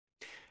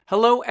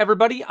Hello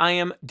everybody, I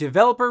am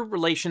Developer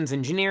Relations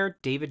Engineer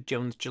David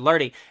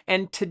Jones-Gilardi,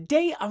 and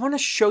today I want to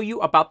show you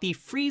about the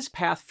freeze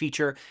path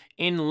feature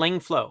in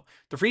Langflow.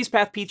 The freeze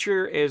path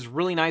feature is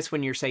really nice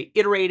when you're, say,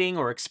 iterating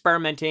or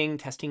experimenting,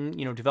 testing,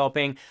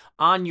 developing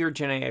on your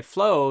GenAI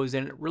flows,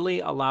 and it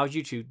really allows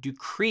you to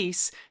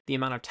decrease the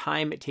amount of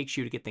time it takes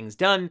you to get things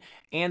done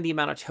and the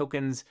amount of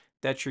tokens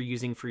that you're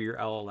using for your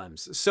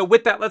LLMs. So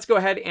with that, let's go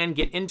ahead and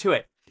get into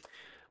it.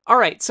 All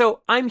right,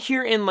 so I'm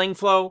here in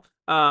Langflow.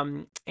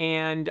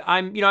 And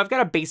I've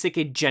got a basic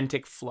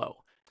agentic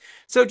flow.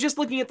 So just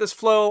looking at this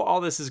flow,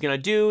 all this is going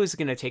to do is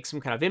going to take some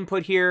kind of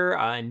input here,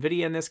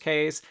 Nvidia in this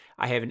case.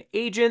 I have an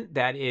agent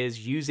that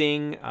is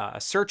using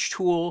a search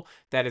tool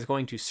that is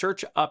going to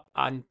search up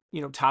on,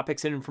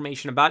 topics and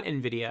information about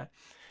Nvidia.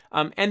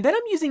 And then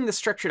I'm using the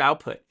structured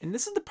output. And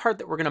this is the part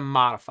that we're going to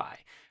modify,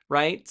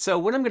 right? So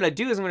what I'm going to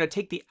do is I'm going to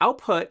take the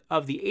output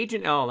of the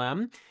agent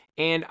LLM,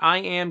 and I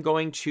am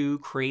going to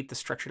create the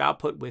structured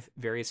output with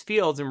various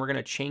fields, and we're going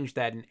to change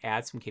that and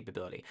add some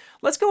capability.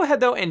 Let's go ahead,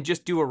 though, and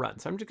just do a run.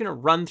 So I'm just going to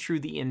run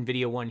through the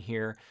Nvidia one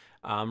here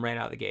right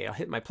out of the gate. I'll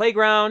hit my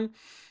playground.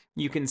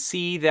 You can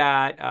see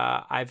that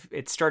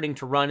it's starting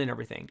to run and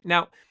everything.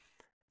 Now,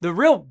 the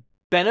real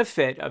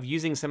benefit of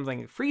using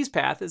something like freeze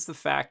path is the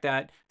fact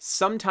that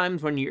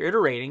sometimes when you're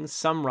iterating,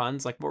 some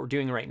runs, like what we're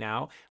doing right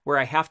now, where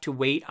I have to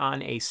wait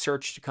on a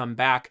search to come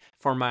back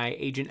for my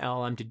agent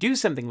LLM to do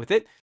something with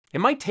it, it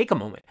might take a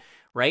moment,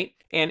 right?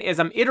 And as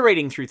I'm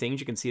iterating through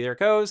things, you can see there it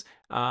goes.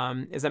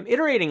 As I'm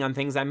iterating on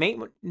things, I may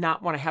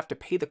not want to have to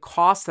pay the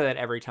cost of that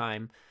every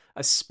time,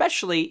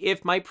 especially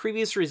if my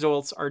previous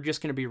results are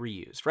just going to be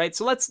reused, right?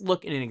 So let's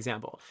look at an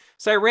example.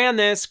 So I ran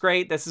this,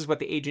 great. This is what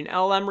the agent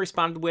LLM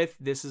responded with.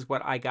 This is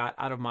what I got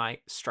out of my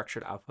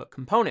structured output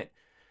component.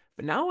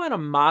 But now I want to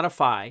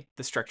modify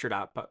the structured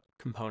output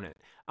component.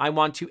 I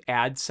want to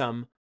add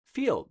some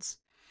fields.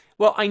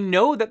 Well, I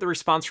know that the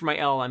response from my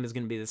LLM is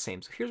going to be the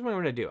same. So here's what I'm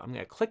going to do. I'm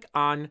going to click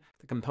on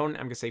the component.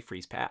 I'm going to say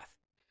freeze path.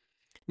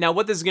 Now,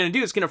 what this is going to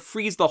do is going to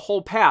freeze the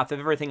whole path of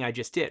everything I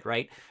just did,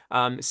 right?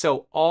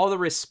 So all the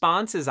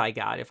responses I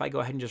got, if I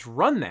go ahead and just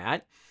run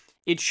that,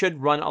 it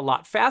should run a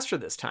lot faster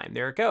this time.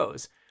 There it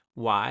goes.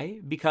 Why?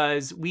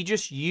 Because we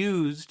just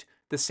used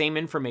the same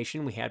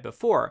information we had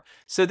before.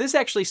 So this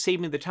actually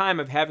saved me the time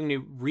of having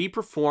to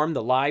reperform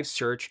the live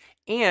search,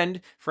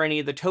 and for any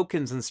of the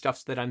tokens and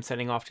stuff that I'm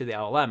sending off to the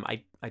LLM,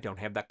 I don't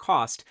have that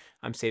cost.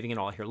 I'm saving it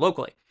all here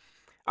locally.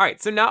 All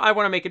right, so now I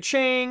want to make a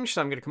change.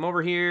 So I'm going to come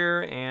over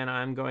here and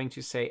I'm going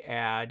to say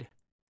add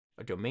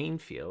a domain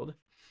field.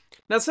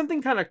 Now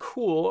something kind of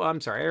cool. I'm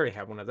sorry, I already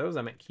have one of those.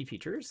 I'm at key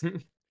features. All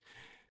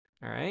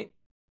right.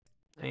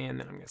 And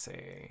then I'm going to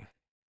say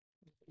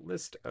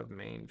list of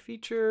main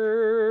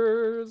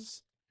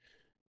features,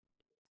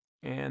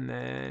 and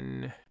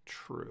then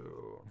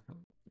true.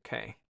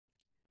 Okay,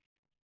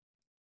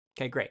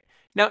 great.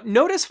 Now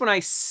notice when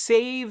I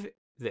save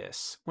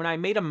this, when I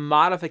made a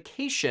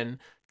modification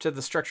to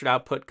the structured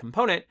output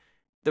component,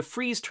 the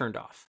freeze turned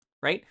off,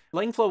 right?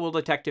 Langflow will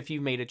detect if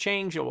you've made a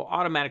change. It will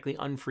automatically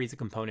unfreeze a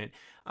component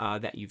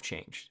that you've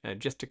changed,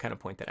 just to kind of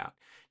point that out.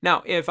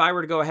 Now, if I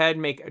were to go ahead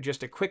and make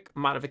just a quick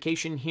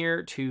modification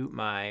here to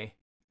my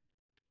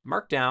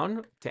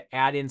Markdown to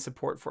add in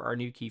support for our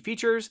new key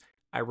features,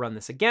 I run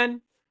this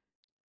again,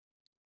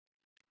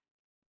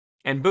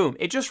 and boom,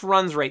 it just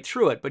runs right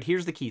through it. But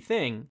here's the key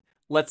thing.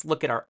 Let's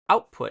look at our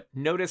output.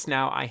 Notice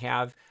now I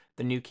have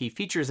the new key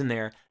features in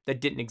there that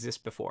didn't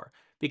exist before.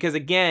 Because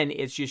again,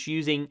 it's just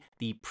using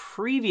the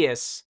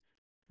previous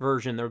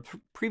version, the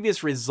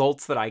previous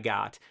results that I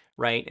got,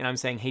 right? And I'm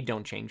saying, hey,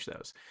 don't change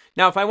those.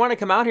 Now, if I want to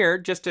come out here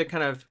just to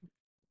kind of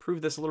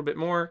prove this a little bit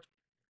more,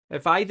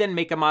 if I then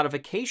make a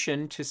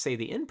modification to, say,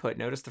 the input,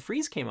 notice the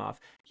freeze came off,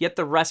 yet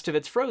the rest of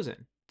it's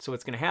frozen. So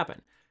what's going to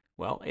happen?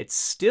 Well, it's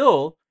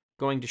still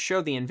going to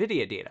show the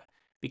Nvidia data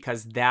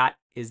because that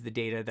is the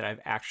data that I've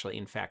actually,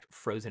 in fact,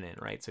 frozen in,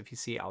 right? So if you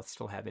see, I'll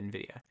still have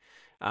Nvidia.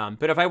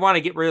 But if I want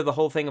to get rid of the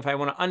whole thing, if I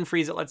want to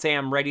unfreeze it, let's say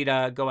I'm ready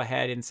to go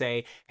ahead and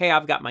say, hey,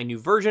 I've got my new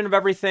version of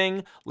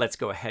everything. Let's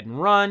go ahead and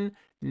run.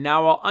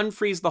 Now I'll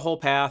unfreeze the whole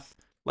path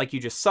like you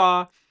just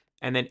saw,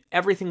 and then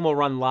everything will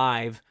run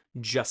live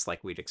just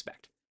like we'd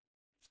expect.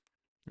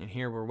 And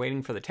here we're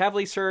waiting for the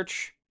Tavli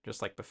search,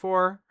 just like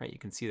before, right? You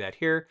can see that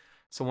here.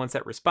 So once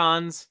that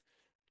responds,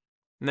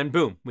 and then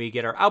boom, we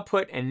get our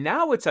output, and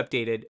now it's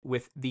updated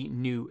with the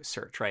new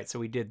search, right? So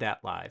we did that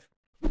live.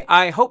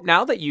 I hope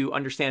now that you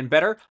understand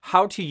better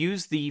how to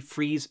use the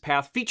freeze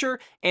path feature.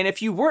 And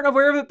if you weren't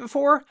aware of it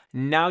before,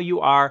 now you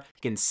are.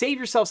 You can save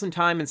yourself some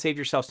time and save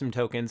yourself some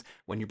tokens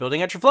when you're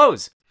building out your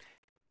flows.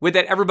 With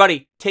that,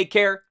 everybody, take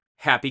care.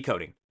 Happy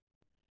coding.